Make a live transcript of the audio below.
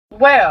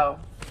Well,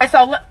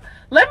 so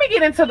let me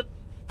get into the...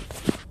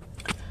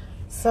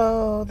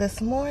 So this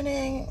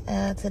morning,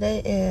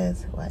 today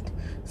is what?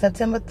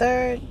 September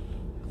 3rd,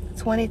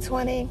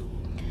 2020.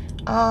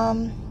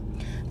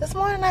 This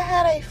morning I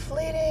had a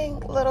fleeting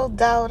little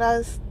doubt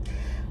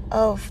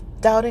of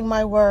doubting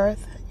my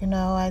worth. You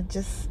know, I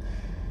just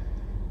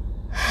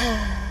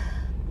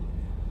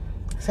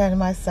said to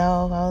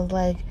myself, I was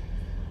like,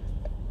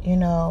 you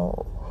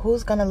know,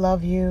 who's gonna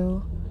love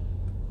you?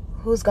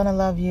 Who's gonna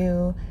love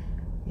you?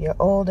 You're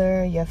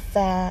older, you're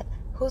fat.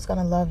 Who's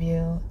gonna love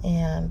you?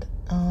 And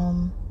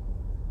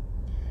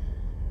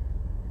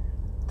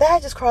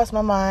that just crossed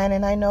my mind.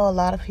 And I know a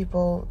lot of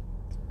people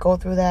go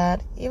through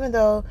that, even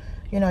though,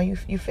 you know, you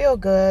feel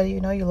good, you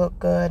know, you look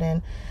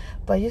good,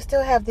 but you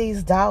still have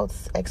these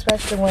doubts,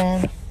 especially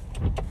when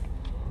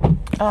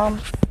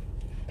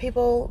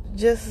people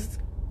just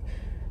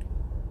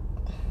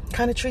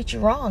kind of treat you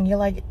wrong. You're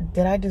like,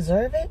 did I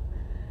deserve it?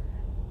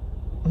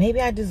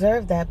 Maybe I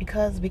deserve that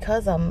because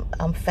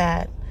I'm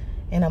fat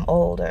and I'm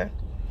older.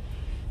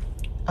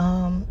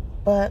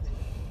 But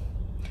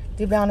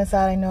deep down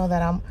inside, I know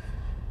that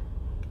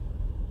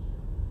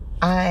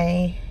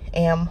I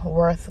am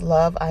worth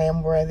love. I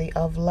am worthy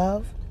of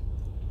love.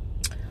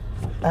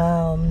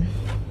 And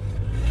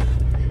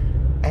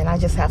I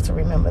just have to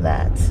remember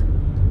that.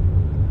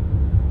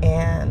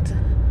 And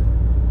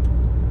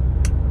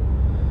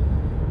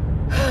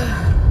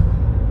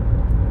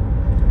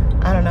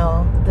I don't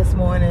know, this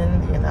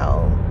morning, you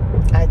know,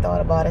 I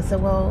thought about it. I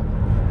said, well,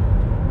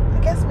 I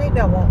guess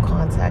maybe I won't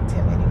contact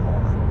him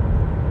anymore.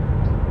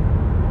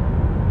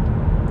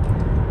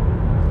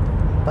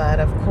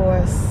 But of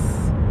course,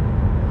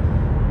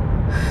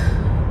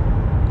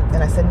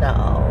 then I said,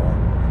 no,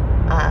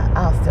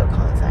 I'll still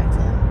contact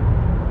him.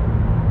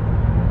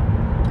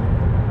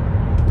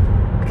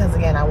 Because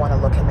again, I want to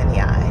look him in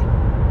the eye.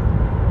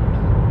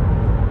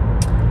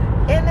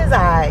 In his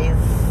eyes.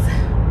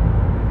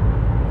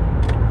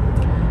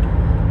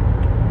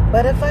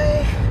 But if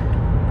I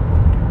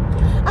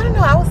don't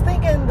know, I was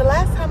thinking the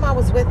last time I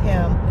was with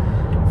him,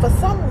 for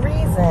some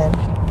reason,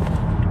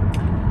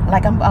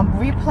 like I'm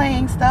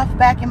replaying stuff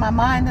back in my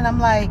mind, and I'm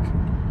like,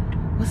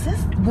 was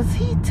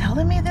he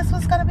telling me this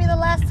was gonna be the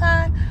last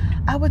time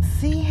I would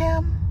see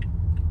him?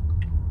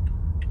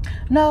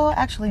 No,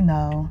 actually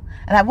no.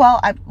 And well,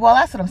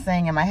 that's what I'm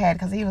saying in my head,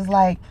 because he was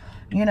like,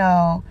 you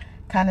know,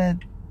 kind of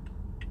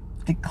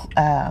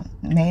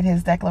made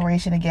his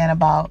declaration again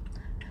about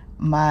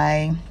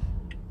my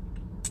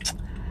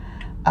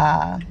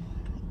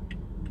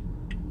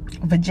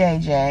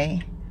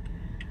vajayjay,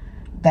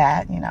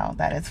 that, you know,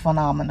 that is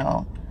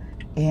phenomenal.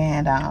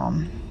 And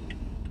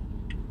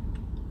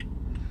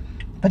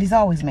but he's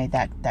always made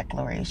that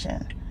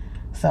declaration.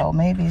 So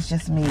maybe it's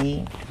just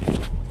me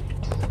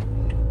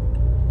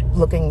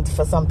looking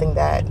for something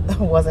that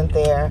wasn't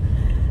there,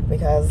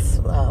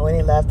 because when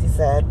he left, he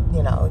said,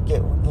 you know, he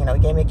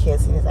gave me a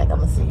kiss, and he's like,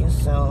 I'm gonna see you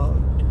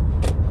soon.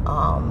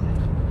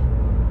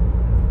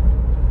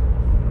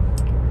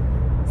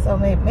 So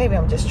maybe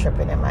I'm just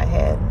tripping in my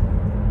head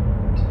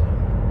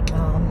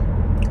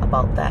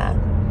about that,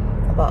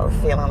 about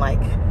feeling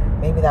like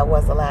maybe that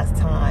was the last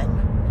time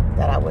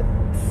that I would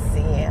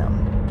see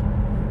him.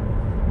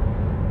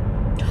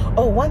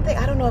 Oh, one thing,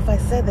 I don't know if I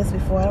said this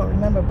before, I don't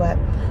remember, but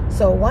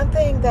so one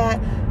thing that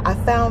I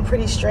found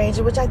pretty strange,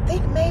 which I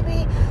think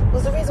maybe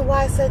was the reason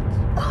why I said,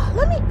 oh,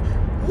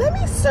 let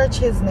me search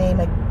his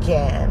name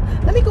again.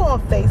 Let me go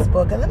on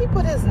Facebook and let me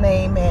put his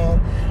name in,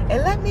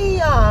 and let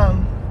me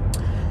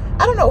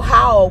I don't know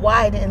how or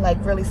why I didn't like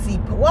really see,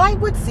 well, I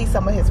would see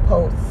some of his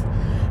posts,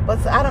 but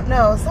I don't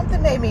know,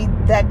 something made me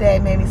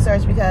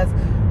search, because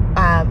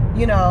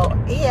you know,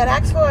 he had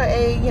asked for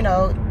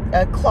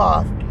a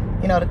cloth,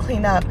 you know, to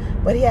clean up,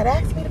 but he had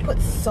asked me to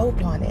put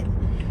soap on it.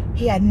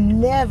 He had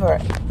never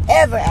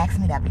ever asked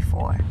me that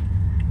before.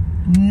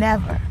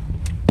 Never.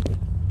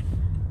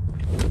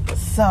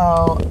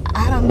 So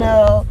I don't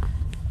know,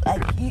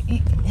 like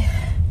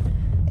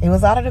it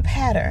was out of the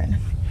pattern,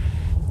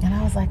 and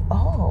I was like,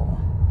 oh.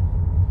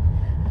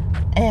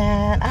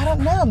 And I don't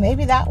know,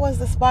 maybe that was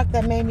the spark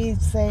that made me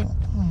say,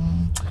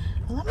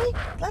 let me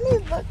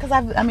look, because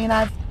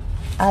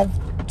I've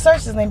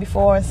searched his name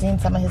before and seen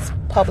some of his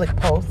public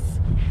posts.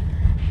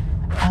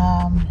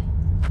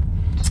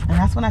 And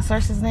that's when I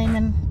searched his name,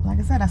 and like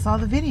I said, I saw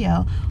the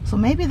video. So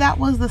maybe that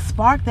was the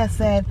spark that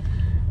said,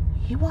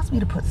 he wants me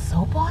to put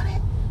soap on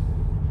it?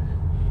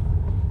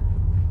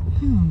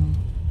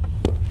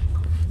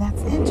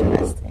 That's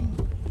interesting.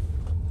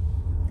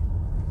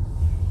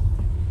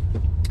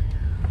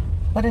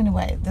 But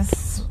anyway,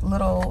 this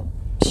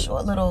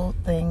short little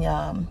thing,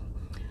 on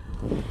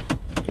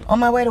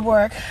my way to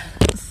work.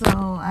 So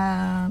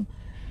I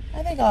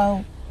think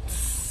I'll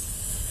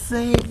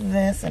save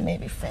this and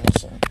maybe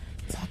finish and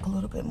talk a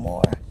little bit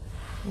more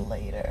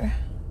later.